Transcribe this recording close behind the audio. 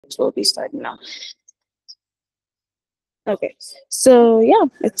it will be starting now. Okay, so yeah,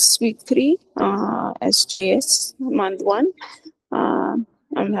 it's week 3, SJS, month 1. Uh,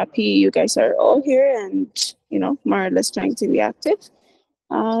 I'm happy you guys are all here and, more or less trying to be active.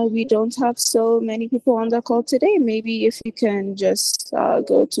 We don't have so many people on the call today. Maybe if you can just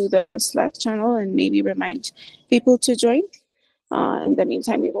go to the Slack channel and maybe remind people to join. In the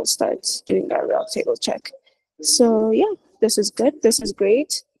meantime, we will start doing our roundtable check. So yeah, this is good. This is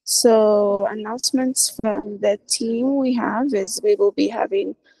great. So announcements from the team we have is we will be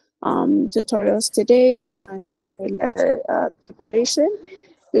having tutorials today on preparation.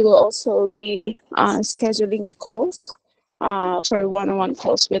 We will also be scheduling calls for one-on-one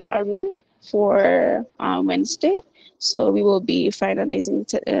calls with our for Wednesday. So we will be finalizing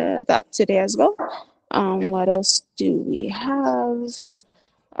that today as well. What else do we have?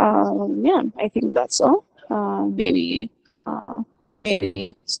 Yeah, I think that's all.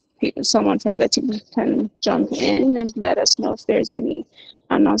 Maybe someone from the team can jump in and let us know if there's any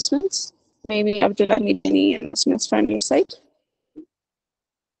announcements. Maybe Abdullah, need any announcements from your side?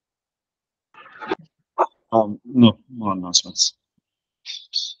 No announcements.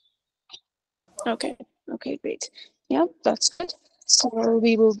 Okay, great. Yeah, that's good. So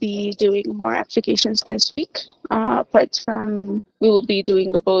we will be doing more applications this week. Apart from, we will be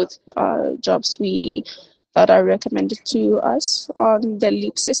doing both jobs that are recommended to us on the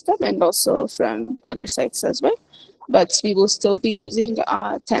Leap system and also from other sites as well. But we will still be using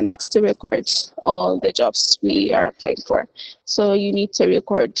 10x to record all the jobs we are applying for. So you need to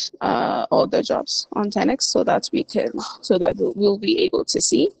record all the jobs on 10x so that we'll be able to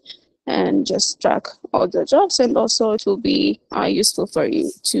see and just track all the jobs, and also it will be useful for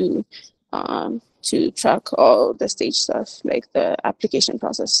you to track all the stage stuff like the application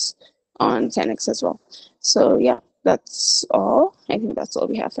process on 10x as well. So yeah, that's all. I think that's all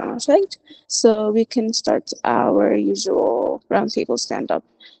we have from our side. So we can start our usual roundtable stand-up.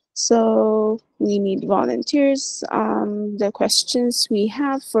 So we need volunteers. The questions we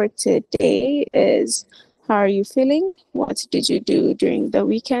have for today is, how are you feeling? What did you do during the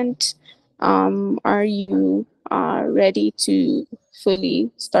weekend? Are you ready to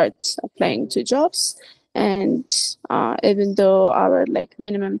fully start applying to jobs? And even though our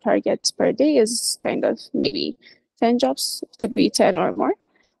minimum targets per day is kind of maybe 10 jobs, it could be 10 or more.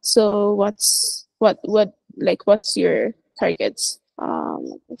 So what's your targets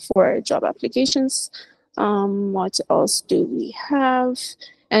for job applications? What else do we have?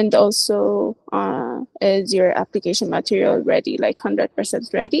 And also, is your application material ready, like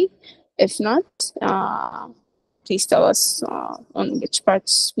 100% ready? If not, please tell us on which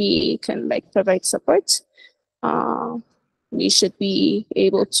parts we can provide support. We should be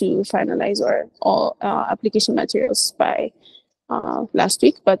able to finalize our all application materials by last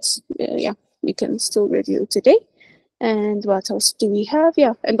week, but yeah, we can still review today. And what else do we have?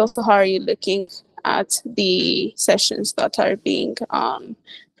 Yeah, and also, how are you looking at the sessions that are being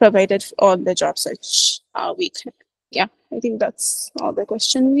provided on the job search week? Yeah, I think that's all the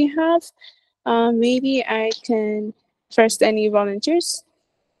question we have. Maybe I can first, any volunteers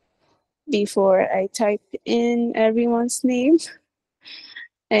before I type in everyone's name.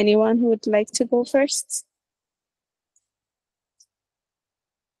 Anyone who would like to go first?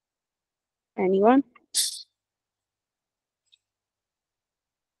 Anyone?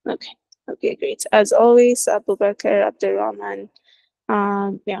 Okay, great. As always, Abu Bakr, Abdurrahman.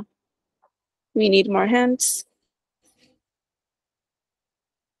 Yeah, we need more hands.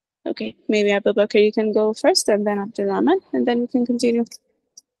 Okay, maybe Abu Bakr, you can go first, and then Abdurrahman, and then we can continue.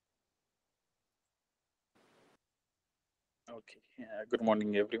 Okay, good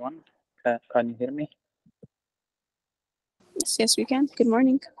morning, everyone. Can you hear me? Yes, we can. Good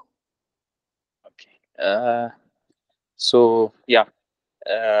morning. Okay. So yeah,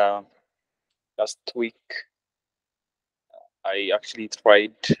 last week I actually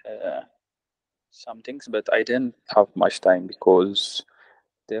tried some things, but I didn't have much time because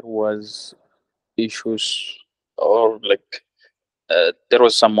there was issues, or there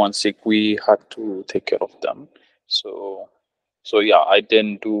was someone sick. We had to take care of them. So yeah, I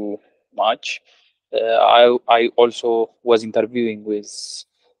didn't do much. I also was interviewing with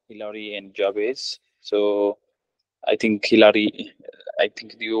Hilary and Jabez. So I think I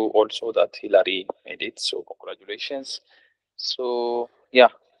think you also that Hilary made it. So congratulations. So yeah,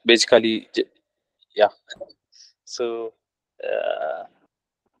 basically, yeah. So uh,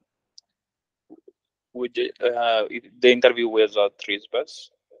 the interview was at Trisbus.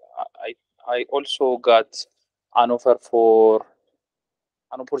 I I also got an offer for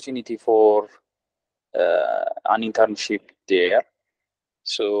an opportunity for an internship there.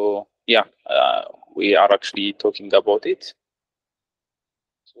 So yeah, we are actually talking about it.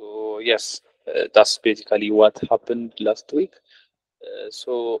 So yes, that's basically what happened last week.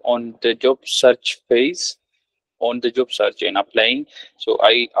 So on the job search phase, on the job search and applying, so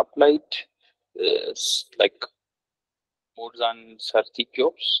I applied like more than 30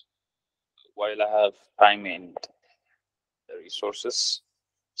 jobs while I have time and resources.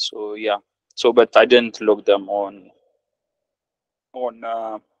 So yeah, so but I didn't look them on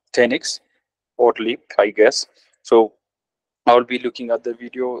 10x or Leap, I guess. So I'll be looking at the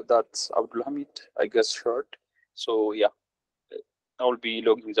video that Abdulhamid, I guess, shared. So yeah, I'll be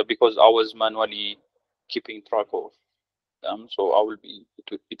logging them because I was manually keeping track of them. So I will be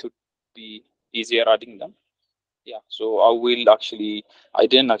it would be easier adding them. Yeah. So I will actually I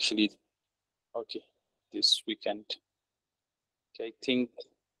didn't actually okay this weekend. Okay,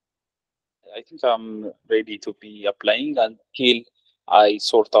 I think I'm ready to be applying until I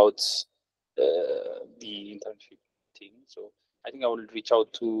sort out the internship thing. So I think I will reach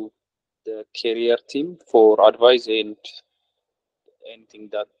out to the career team for advice and anything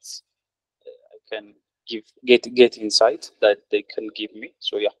that I can get insight that they can give me.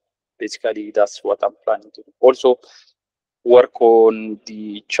 So yeah, basically that's what I'm planning to do. Also work on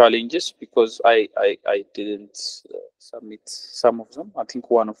the challenges because I didn't submit some of them. I think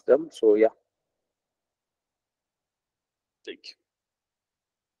one of them. So yeah, thank you.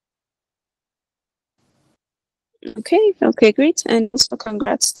 Okay, great. And also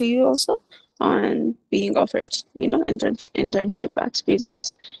congrats to you also on being offered, internship at Space.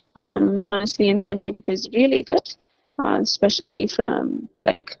 Honestly, internship is really good, especially from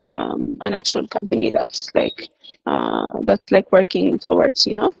like an actual company that's like working towards,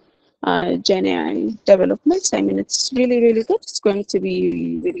 Gen AI developments. I mean, it's really, really good. It's going to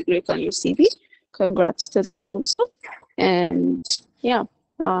be really great on your CV. Congrats to them also. And yeah,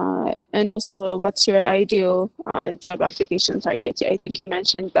 and also, what's your ideal job application target? I think you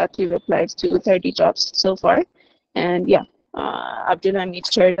mentioned that you've applied to 30 jobs so far. And yeah,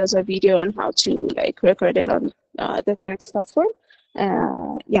 Abdulhamid shared us a video on how to like record it on the next platform.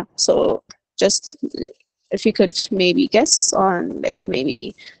 Yeah, so just if you could maybe guess on like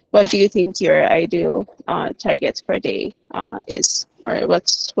maybe what do you think your ideal target per day is, or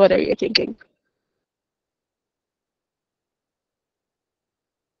what are you thinking?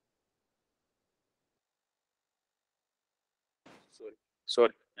 Sorry,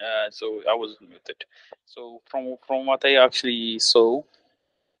 sorry. So I was muted. So from what I actually saw,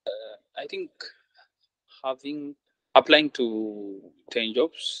 I think having applying to 10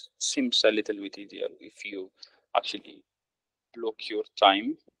 jobs seems a little bit easier if you actually block your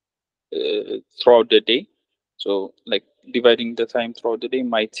time throughout the day. So like dividing the time throughout the day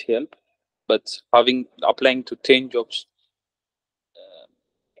might help, but having applying to 10 jobs uh,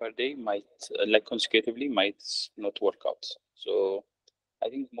 per day might like consecutively might not work out. So I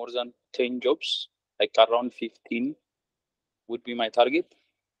think more than 10 jobs, like around 15, would be my target,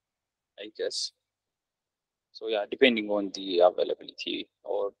 I guess. So yeah, depending on the availability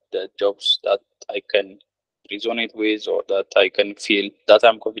or the jobs that I can resonate with or that I can feel that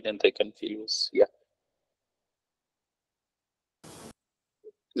I'm confident I can feel with. Yeah.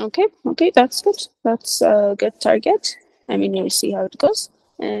 Okay, that's good. That's a good target. I mean, we'll see how it goes.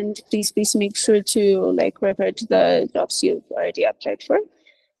 And please make sure to like record the jobs you've already applied for.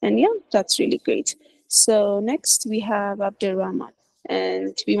 And yeah, that's really great. So next we have Abdul Rahman,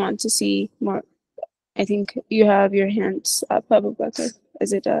 and we want to see more. I think you have your hands up, Abu Bakr.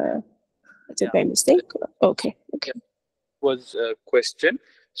 Is it is it Yeah. by mistake? Okay, okay. Yeah. Was a question.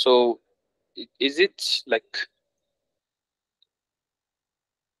 So is it like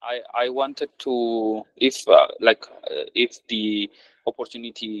I wanted to if the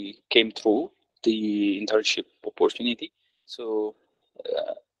opportunity came through the internship opportunity. So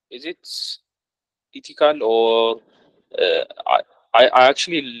is it ethical or uh, I, I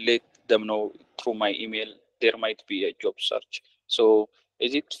actually let them know through my email there might be a job search. So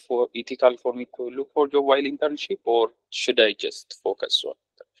is it for ethical for me to look for job while internship or should I just focus on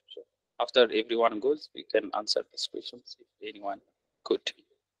internship? So after everyone goes, we can answer these questions if anyone could.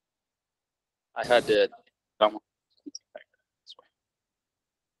 I had a drama. That's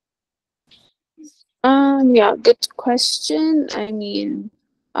Yeah, good question. I mean,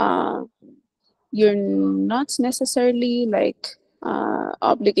 uh, you're not necessarily like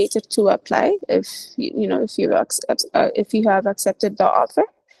obligated to apply if if you have accepted the offer,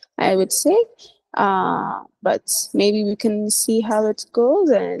 I would say. But maybe we can see how it goes,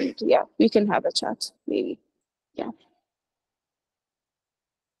 and yeah, we can have a chat maybe. Yeah,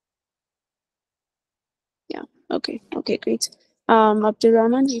 yeah. Okay, great.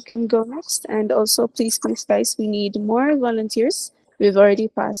 Abdurrahman, you can go next. And also, please, guys, we need more volunteers. We've already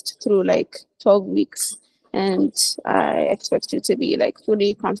passed through like 12 weeks, and I expect you to be like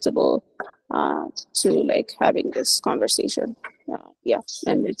fully comfortable to like having this conversation. Yeah,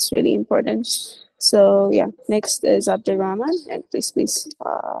 and it's really important. So yeah, next is Abdurrahman, and please,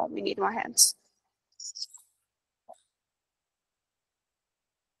 we need more hands.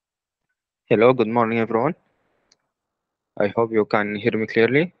 Hello, good morning, everyone. I hope you can hear me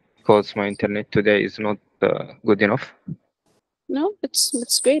clearly because my internet today is not good enough. No,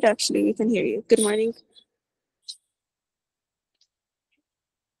 it's great actually. We can hear you. Good morning.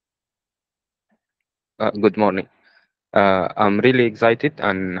 Good morning. I'm really excited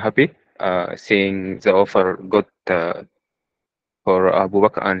and happy seeing the offer got for Abu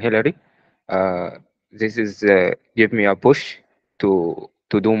Bakr and Hillary. This is give me a push to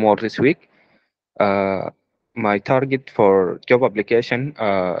do more this week. Uh, my target for job application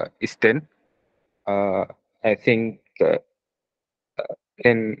is 10. Uh, I think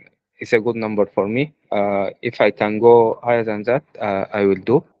 10 is a good number for me. If I can go higher than that, I will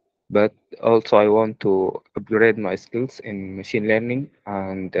do. But also, I want to upgrade my skills in machine learning,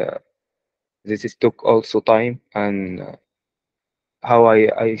 and this is took also time and how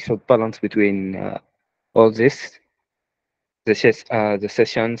I should balance between all this, the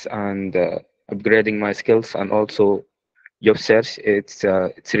sessions and upgrading my skills and also job search. It's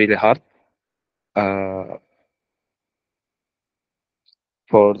really hard. Uh,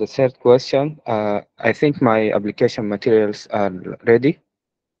 for the third question, I think my application materials are ready.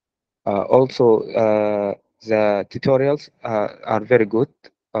 Also, the tutorials are very good.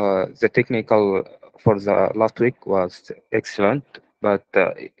 The technical for the last week was excellent, but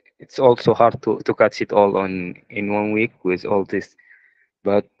it's also hard to catch it all on in 1 week with all this.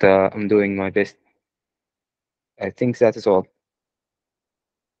 But I'm doing my best. I think that is all.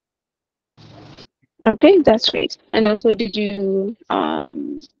 Okay, that's great. And also, did you have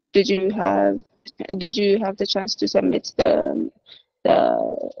did you have the chance to submit the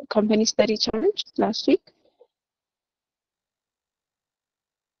company study challenge last week?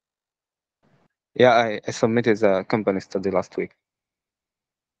 Yeah, I submitted the company study last week.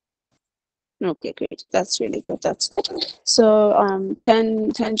 Okay, great. That's really good. That's good. So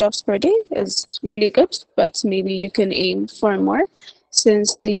 10 jobs per day is really good, but maybe you can aim for more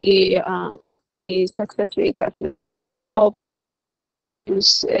since the success rate that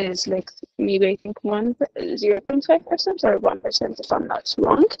is like maybe I think 0.5% or 1% if I'm not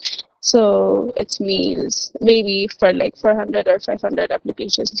wrong. So it means maybe for like 400 or 500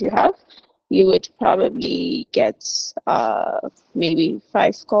 applications you have, you would probably get maybe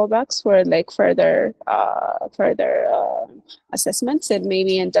 5 callbacks for like further assessments and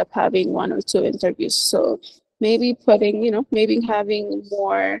maybe end up having 1 or 2 interviews. So maybe putting, maybe having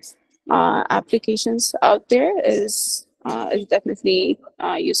more applications out there is definitely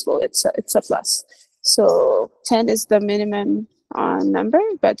useful. It's a plus. So 10 is the minimum number,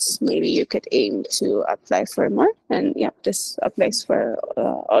 but maybe you could aim to apply for more. And yeah, this applies for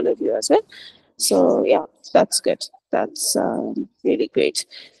all of you as well. So yeah, that's good. That's really great.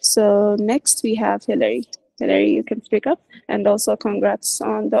 So next we have Hillary. Hillary, you can speak up. And also congrats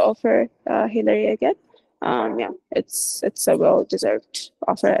on the offer, Hillary, again. Yeah, it's a well deserved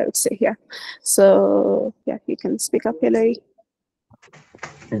offer, I would say. Yeah. So yeah, you can speak up, Hillary.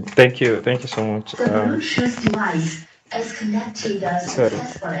 Thank you so much. The Bluetooth device is connected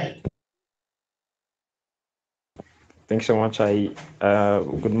successfully. Thanks so much.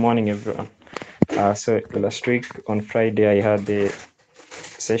 Good morning, everyone. So last week on Friday, I had the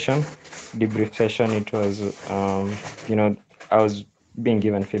session, debrief session. It was, I was being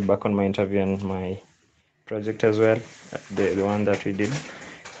given feedback on my interview and my project as well, the one that we did,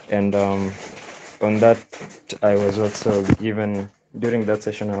 and on that, I was also given during that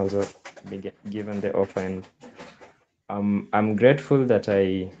session. I was given the offer, and I'm grateful that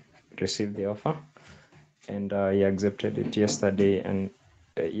I received the offer, and I accepted it yesterday. And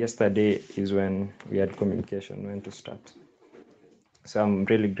yesterday is when we had communication when to start. So I'm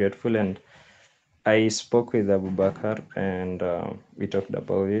really grateful, and I spoke with Abu Bakr, and we talked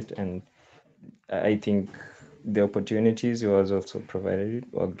about it, and I think the opportunities he was also provided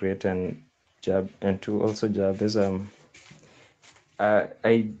were great, and to also Jabez, uh,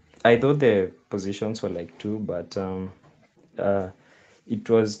 I I thought the positions were like two, but uh, it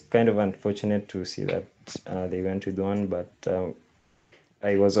was kind of unfortunate to see that they went with one, but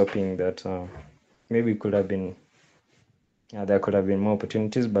I was hoping that maybe it could have been there could have been more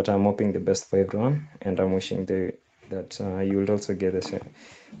opportunities, but I'm hoping the best for everyone, and I'm wishing that you will also get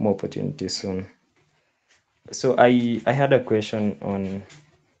more opportunities soon. So I had a question on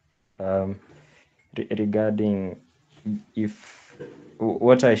regarding if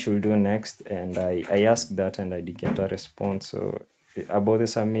what I should do next, and I asked that and I did get a response. So about the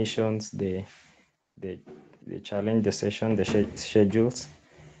submissions, the the challenge, the session, the schedules.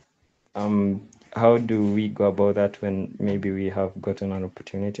 How do we go about that when maybe we have gotten an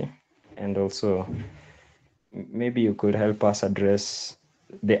opportunity? And also, maybe you could help us address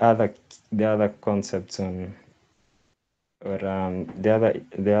the other concepts on, or the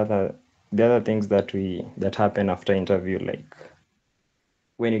other things that happen after interview, like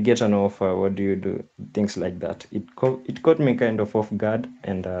when you get an offer, what do you do? Things like that. It caught me kind of off guard,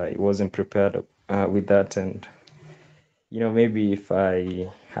 and I wasn't prepared with that. And maybe if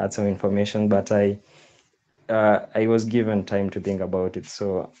I had some information, but I was given time to think about it.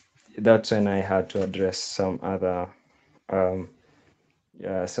 So that's when I had to address um,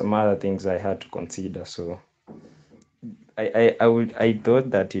 some other things I had to consider. So I thought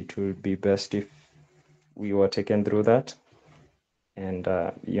that it would be best if we were taken through that, and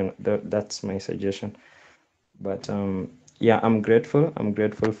that's my suggestion. But yeah, I'm grateful. I'm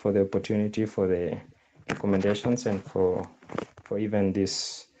grateful for the opportunity, for the recommendations, and for even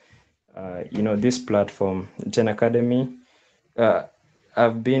this platform, Gen Academy. Uh,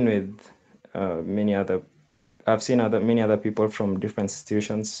 I've been with many other. I've seen many other people from different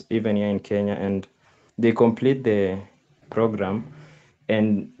institutions, even here in Kenya, and they complete the program,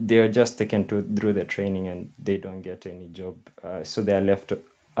 and they are just taken through the training, and they don't get any job. So they are left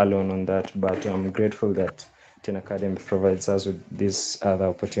alone on that. But I'm grateful that Ten Academy provides us with this other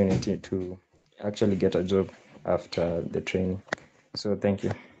opportunity to actually get a job after the training. So thank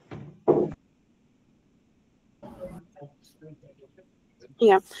you.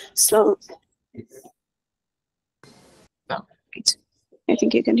 Yeah. So great. I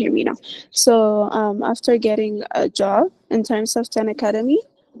think you can hear me now. So after getting a job in terms of 10 Academy,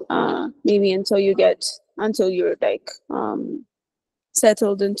 maybe until you're like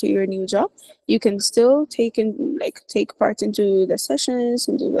settled into your new job, you can still take part into the sessions,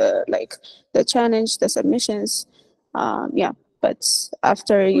 into the challenge, the submissions. Yeah, but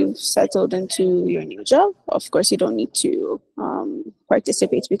after you've settled into your new job, of course you don't need to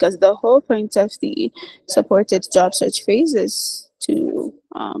participate, because the whole point of the supported job search phase is to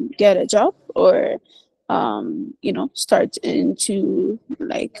get a job, or start into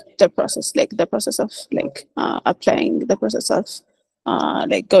the process of applying, the process of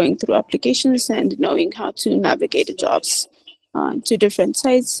going through applications and knowing how to navigate the jobs to different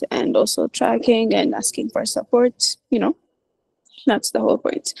sites, and also tracking and asking for support. That's the whole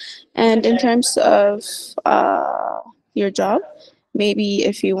point. And in terms of your job, maybe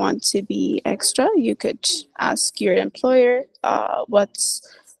if you want to be extra, you could ask your employer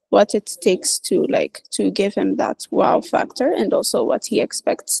what it takes to give him that wow factor, and also what he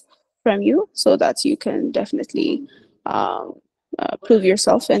expects from you, so that you can definitely um, prove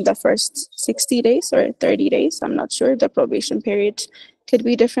yourself in the first 60 days or 30 days. I'm not sure. The probation period could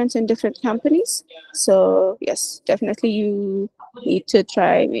be different in different companies. So yes, definitely you need to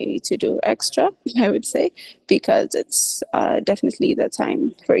try maybe to do extra, I would say, because it's definitely the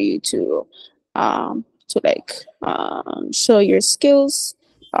time for you to show your skills,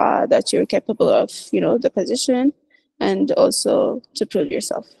 that you're capable of, the position, and also to prove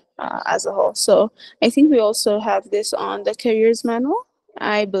yourself as a whole. So I think we also have this on the careers manual,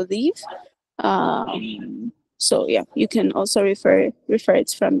 I believe. So yeah, you can also refer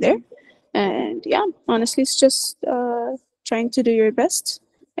it from there. And yeah, honestly, it's just trying to do your best.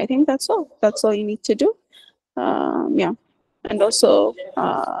 I think that's all. That's all you need to do. Yeah, and also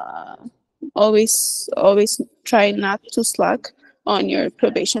always try not to slack on your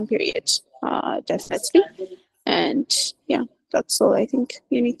probation period. Definitely. And yeah, that's all I think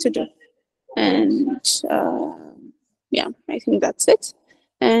you need to do. And yeah, I think that's it.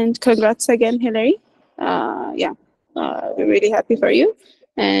 And congrats again, Hillary. Yeah, we're really happy for you,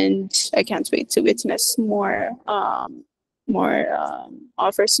 and I can't wait to witness more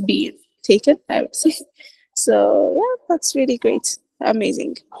offers being taken, I would say. So yeah, that's really great,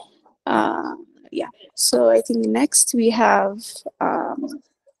 amazing. Uh, yeah. So I think next we have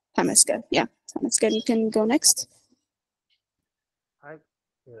Tamaska. Yeah, Tamaska, you can go next. Hi,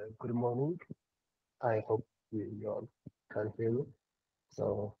 good morning. I hope you all can hear me.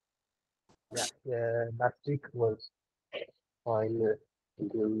 So, yeah, last week was fine.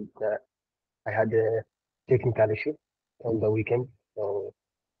 Until I had a technical issue on the weekend, so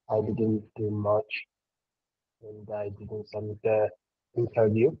I didn't do much, and I didn't submit the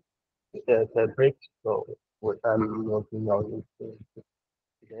interview, the break. So, what I'm working on it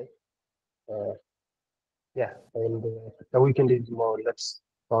today. Uh, yeah, and the weekend is more or less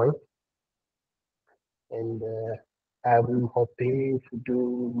fine, and I'm hoping to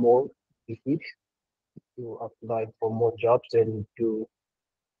do more this week, to apply for more jobs and do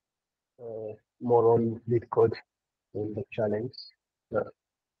more on lead code in the challenge uh,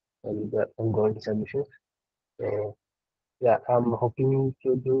 and the ongoing submissions. So yeah, I'm thinking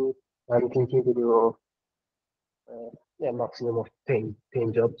to do yeah, maximum of 10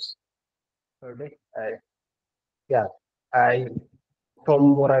 jobs per day. Yeah, I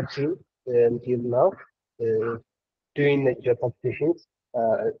from what I've seen until now, uh, doing the job applications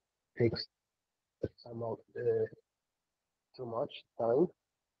takes somehow too much time.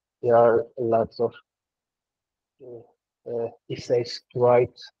 There are lots of essays to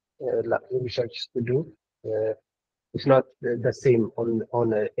write, research to do. Uh, it's not the same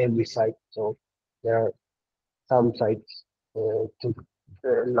on every site. So there are some sites took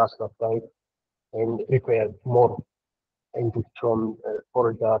lots of time and require more input from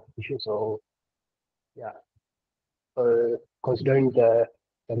for the application. So yeah, considering the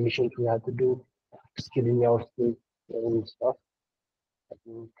missions we had to do, skilling our skills and stuff, I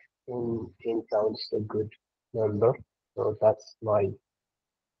think 10 sounds a good number. So that's my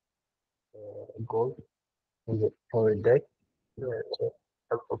goal for a day. So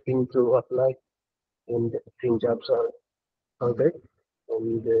I'm hoping to apply in 10 jobs a day.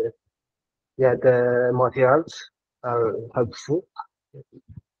 And yeah, the materials are helpful.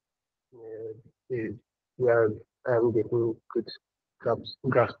 Uh, we are I'm getting good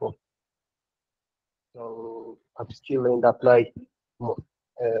grasp of. So upskill and apply more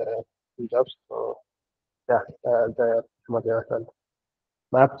jobs. So yeah, the materials and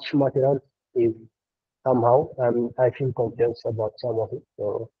math materials is somehow I feel confident about some of it.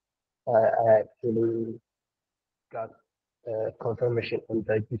 So I actually got confirmation on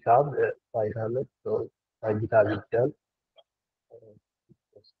the GitHub 500. So my GitHub is done. Uh,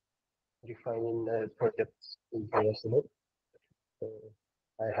 just refining the projects in JSLib. So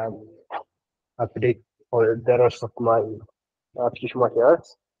I have update for the rest of my application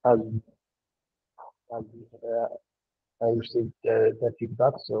materials. And, and I received the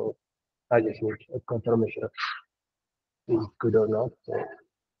feedback, so I just need a confirmation of is good or not. So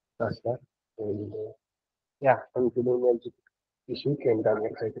that's that. And yeah, I'm doing it this week, and I'm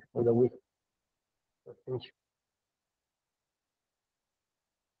excited for the week. So thank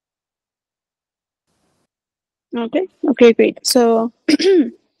you. Okay. Okay, great. So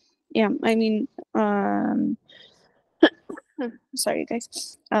yeah, I mean, sorry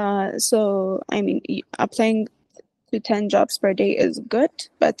guys. So I mean, applying to 10 jobs per day is good,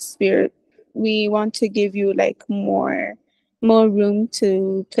 but we want to give you like more room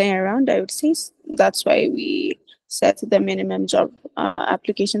to play around, I would say. That's why we set the minimum job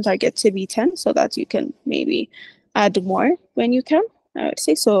application target to be 10, so that you can maybe add more when you can, I would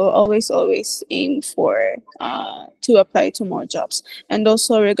say. So always aim for to apply to more jobs. And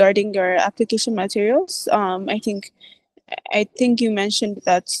also regarding your application materials, I think you mentioned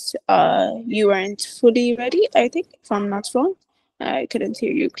that you weren't fully ready, I think, if I'm not wrong. I couldn't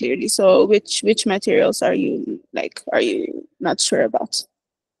hear you clearly. So which materials are you not sure about?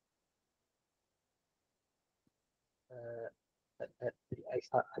 Uh,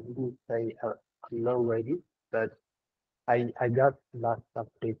 I didn't say I'm not ready, but I got last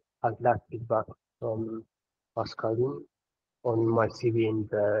update, last feedback from Pascaline on my CV in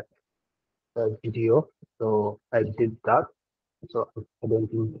the video. So I did that. So I don't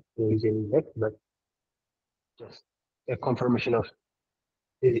think there is any next, but just a confirmation of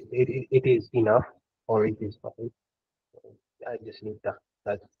it is enough or it is fine. So I just need that.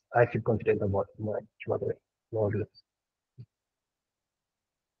 That I feel confident about my mother more or less.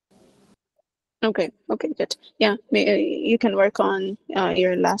 Okay, good. Yeah, you can work on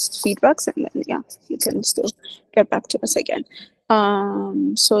your last feedbacks, and then yeah, you can still get back to us again.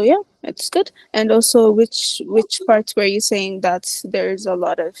 So yeah, it's good. And also, which parts were you saying that there's a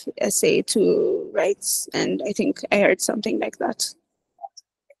lot of essay to write? And I think I heard something like that.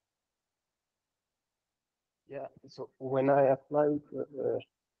 Yeah. So when I applied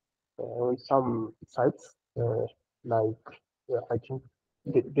on some sites, like I think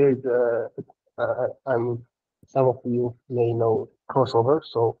there's I mean, some of you may know crossover.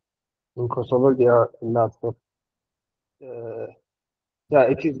 So in crossover there are lots of uh, yeah,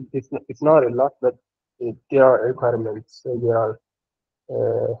 it's not a lot, but there are requirements. So there are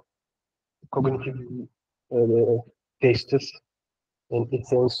uh, cognitive tests and it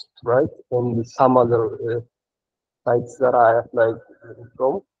seems right, and some other sites that I applied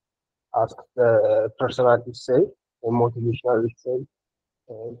from ask the personality say, a motivational say,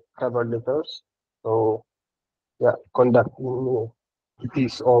 cover letters. So conducting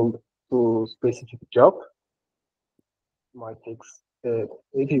this on to specific job might take it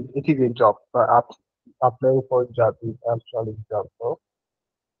is a job, but applying for a job is actually a job. So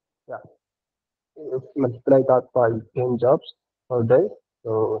yeah, if multiply that by 10 jobs per day,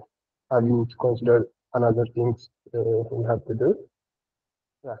 so I need to consider another things we have to do.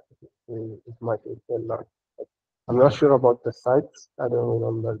 Yeah, it might take a lot. I'm not sure about the sites. I don't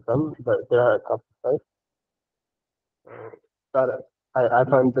remember them, but there are a couple of sites. But I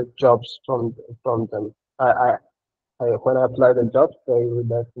found the jobs from them. When I apply the jobs, they would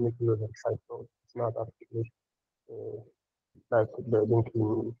like to make you a website, so it's not actually like the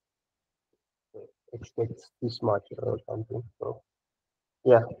LinkedIn expects this much or something. So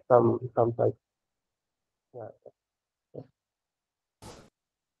yeah, some sites. Yeah.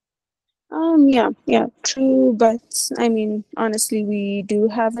 Yeah, true. But I mean, honestly, we do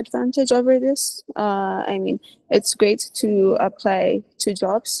have advantage over this. I mean, it's great to apply to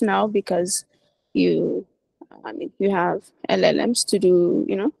jobs now because you, I mean, you have LLMs to do,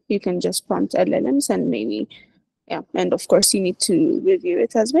 you can just prompt LLMs and maybe, yeah. And of course, you need to review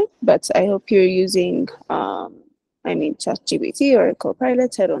it as well. But I hope you're using, I mean, ChatGPT or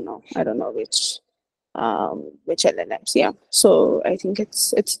Copilot. I don't know which LLMs. Yeah. So I think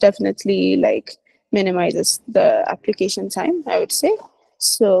it's definitely like minimizes the application time, I would say.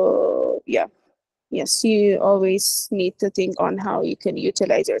 So yeah, yes, you always need to think on how you can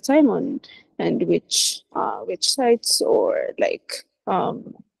utilize your time on and which sites or like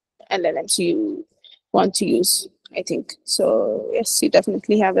LLMs you want to use. I think so. Yes, you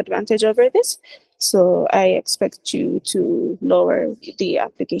definitely have advantage over this. So I expect you to lower the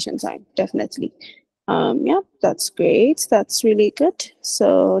application time, definitely. Yeah, that's great. That's really good.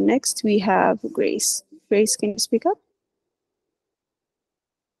 So next we have Grace. Grace, can you speak up?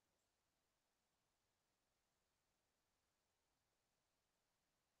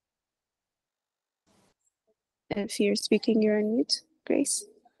 If you're speaking, you're on mute, Grace.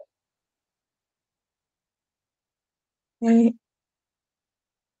 I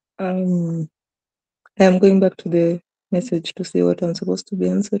I'm going back to the message to see what I'm supposed to be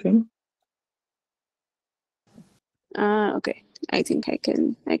answering. Okay. I think I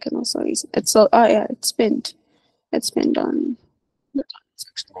can also use it. It's so yeah, it's pinned. It's pinned on the comment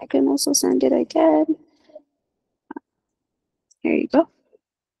section. I can also send it again. Here you go.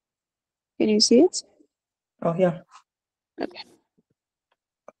 Can you see it? Oh yeah. Okay.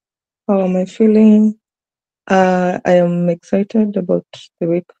 How am I feeling? I am excited about the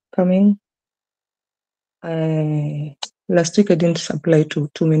week coming. Last week I didn't apply to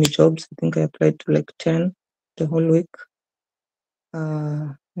too many jobs. I think I applied to like 10 the whole week.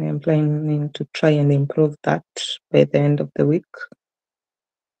 I am planning to try and improve that by the end of the week.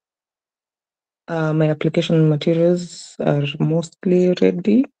 My application materials are mostly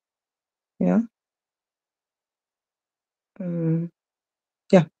ready. Yeah.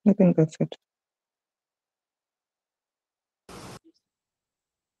 Yeah, I think that's it.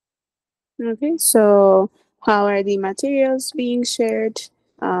 Okay. So how are the materials being shared?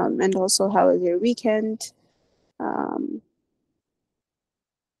 And also how was your weekend?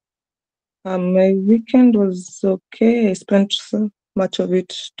 My weekend was okay. I spent so much of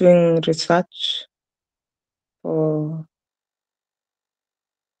it doing research for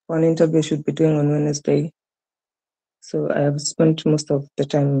an interview I should be doing on Wednesday. So I have spent most of the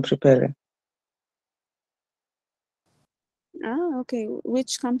time preparing. Okay.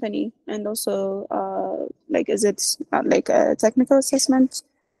 Which company? And also, like, is it like a technical assessment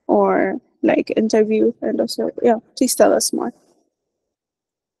or like interview? And also, yeah, please tell us more.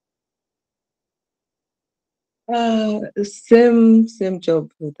 Same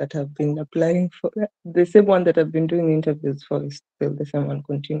job that I've been applying for. The same one that I've been doing interviews for is still the same one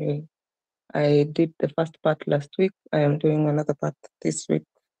continuing. I did the first part last week. I am doing another part this week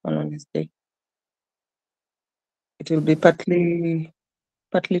on Wednesday. It will be partly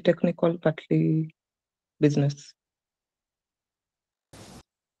technical, partly business.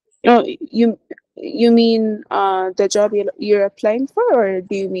 Oh, you mean the job you're applying for, or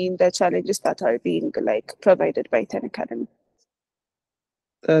do you mean the challenges that are being like provided by 10 Academy?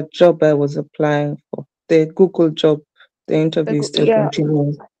 The job I was applying for, the Google job, the interview is still Yeah.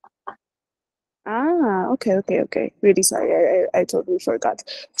 continuing. Okay. Really sorry, I totally forgot.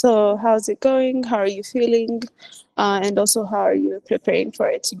 So how's it going? How are you feeling? And also, how are you preparing for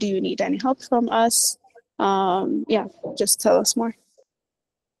it? Do you need any help from us? Yeah, just tell us more.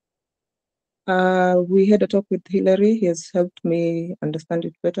 We had a talk with Hillary. He has helped me understand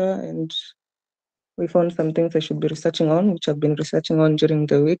it better, and We found some things I should be researching on, which I've been researching on during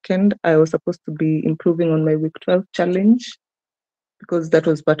the weekend. I was supposed to be improving on my week 12 challenge because that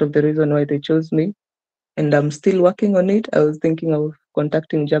was part of the reason why they chose me. And I'm still working on it. I was thinking of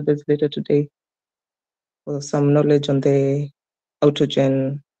contacting Jabez later today for some knowledge on the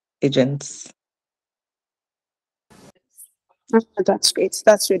autogen agents. That's great.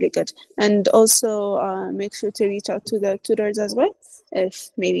 That's really good. And also make sure to reach out to the tutors as well.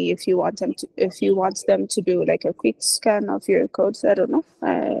 If you want them to do like a quick scan of your codes. I don't know.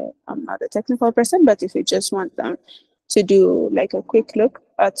 I'm not a technical person, but if you just want them to do like a quick look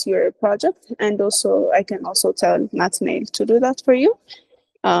at your project, and also I can also tell Nathaniel to do that for you.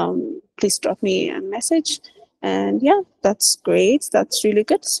 Please drop me a message. And yeah, that's great. That's really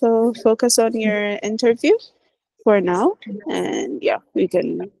good. So focus on your interview for now, and yeah, we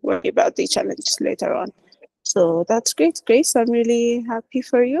can worry about the challenges later on. So that's great, Grace. I'm really happy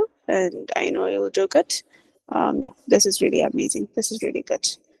for you, and I know you'll do good. This is really amazing. This is really good.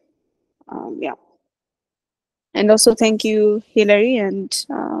 Yeah, and also thank you, Hilary, and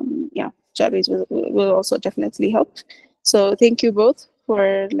yeah, Jabez will also definitely help. So thank you both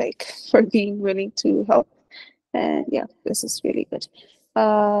for for being willing to help. And yeah, this is really good.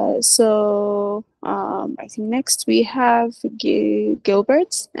 So I think next we have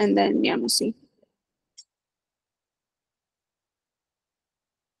Gilbert and then Yamusi.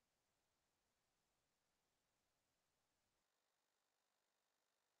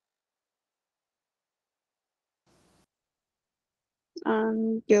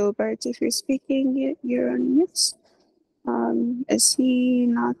 Gilbert, if you're speaking, you're on mute. Is he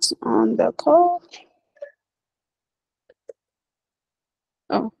not on the call?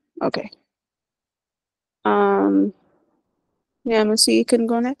 Oh, okay. Yamusi, you can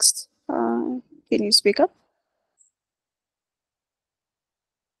go next. Can you speak up?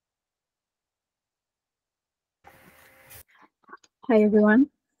 Hi everyone.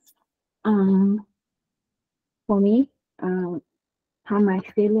 For me, how am I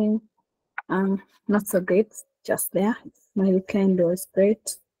feeling? Not so great, just there. My weekend was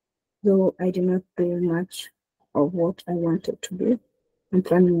great, though I did not do much of what I wanted to do. I'm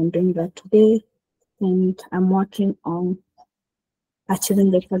planning on doing that today, and I'm working on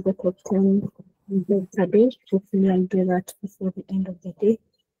achieving the target of 10 videos per day. Hopefully I'll do that before the end of the day.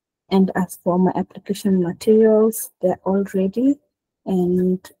 And as for my application materials, they're all ready,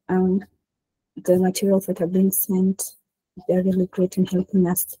 and the materials that have been sent, they're really great in helping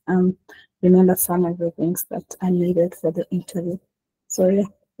us remember some of the things that are needed for the interview. So yeah,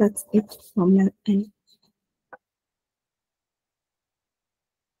 that's it from my end.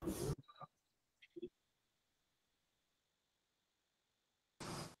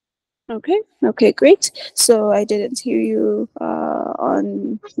 Okay, great. So I didn't hear you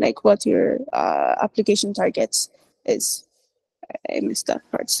on what your application targets is. I missed that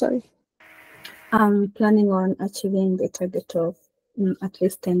part, sorry. I'm planning on achieving the target of at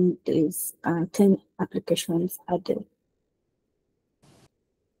least 10 days, 10 applications a day.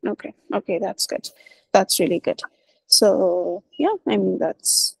 Okay, that's good. That's really good. So yeah, I mean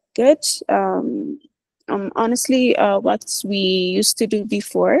that's good. Honestly, what we used to do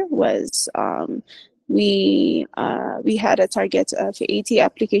before was we had a target of 80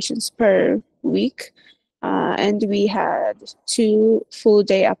 applications per week, and we had 2 full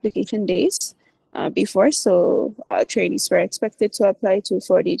day application days before. So trainees were expected to apply to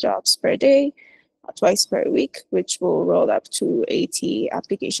 40 jobs per day, twice per week, which will roll up to 80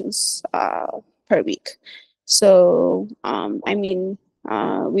 applications per week. So, I mean,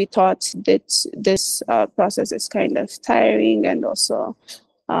 we thought that this process is kind of tiring, and also,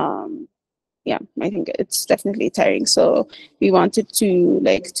 yeah, I think it's definitely tiring. So we wanted to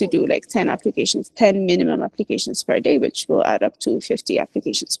do 10 applications, 10 minimum applications per day, which will add up to 50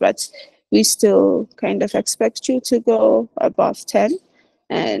 applications. But we still kind of expect you to go above 10,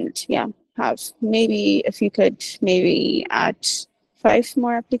 and yeah, have maybe if you could maybe add 5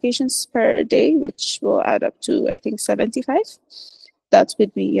 more applications per day, which will add up to I think 75. That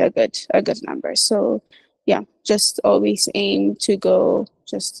would be a good number. So yeah, just always aim to go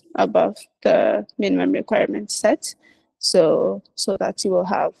just above the minimum requirement set, so that you will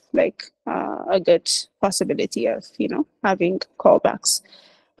have a good possibility of having callbacks.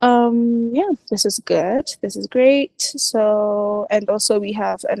 Yeah, this is good. This is great. So, and also we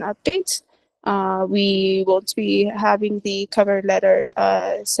have an update. We won't be having the cover letter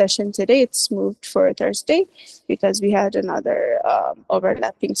session today. It's moved for Thursday because we had another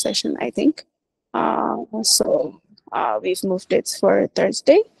overlapping session, I think. So we've moved it for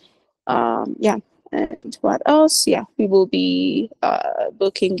Thursday. Yeah, and what else? Yeah, we will be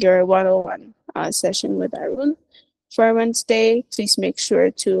booking your 101 session with Arun. For Wednesday, please make sure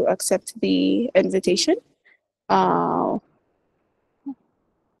to accept the invitation.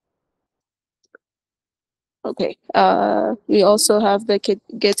 Okay. We also have the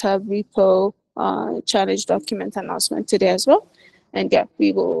GitHub repo challenge document announcement today as well. And yeah,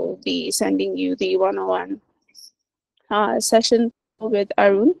 we will be sending you the one-on-one session with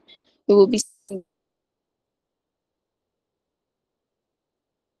Arun. We will be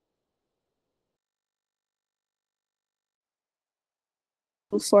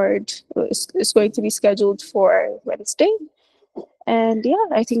forward. It's going to be scheduled for Wednesday. And yeah,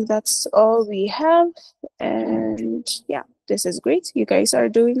 I think that's all we have. And yeah, this is great. You guys are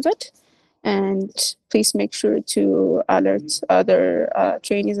doing good. And please make sure to alert other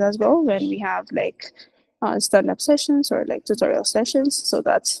trainees as well when we have like stand-up sessions or like tutorial sessions, so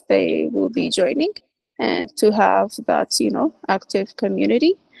that they will be joining and to have that, you know, active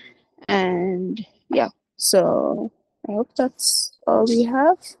community. And yeah, so I hope that's all we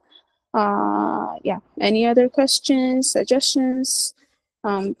have. Yeah, any other questions, suggestions,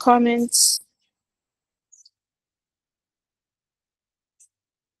 comments?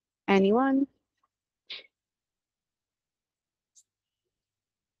 Anyone?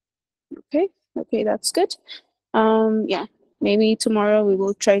 Okay, that's good. Yeah, maybe tomorrow we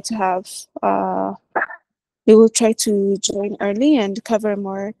will try to have we will try to join early and cover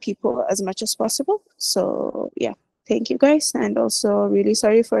more people as much as possible. So yeah, thank you guys, and also really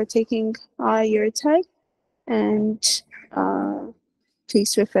sorry for taking your time. And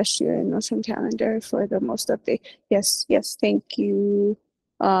please refresh your Notion calendar for the most update. Yes, thank you.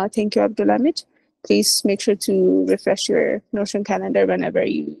 Thank you, Abdulhamid. Please make sure to refresh your Notion calendar whenever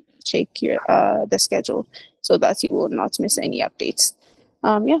you check your the schedule, so that you will not miss any updates.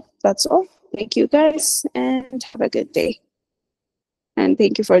 Yeah, that's all. Thank you guys, and have a good day. And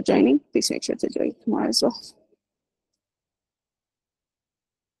thank you for joining. Please make sure to join tomorrow as well.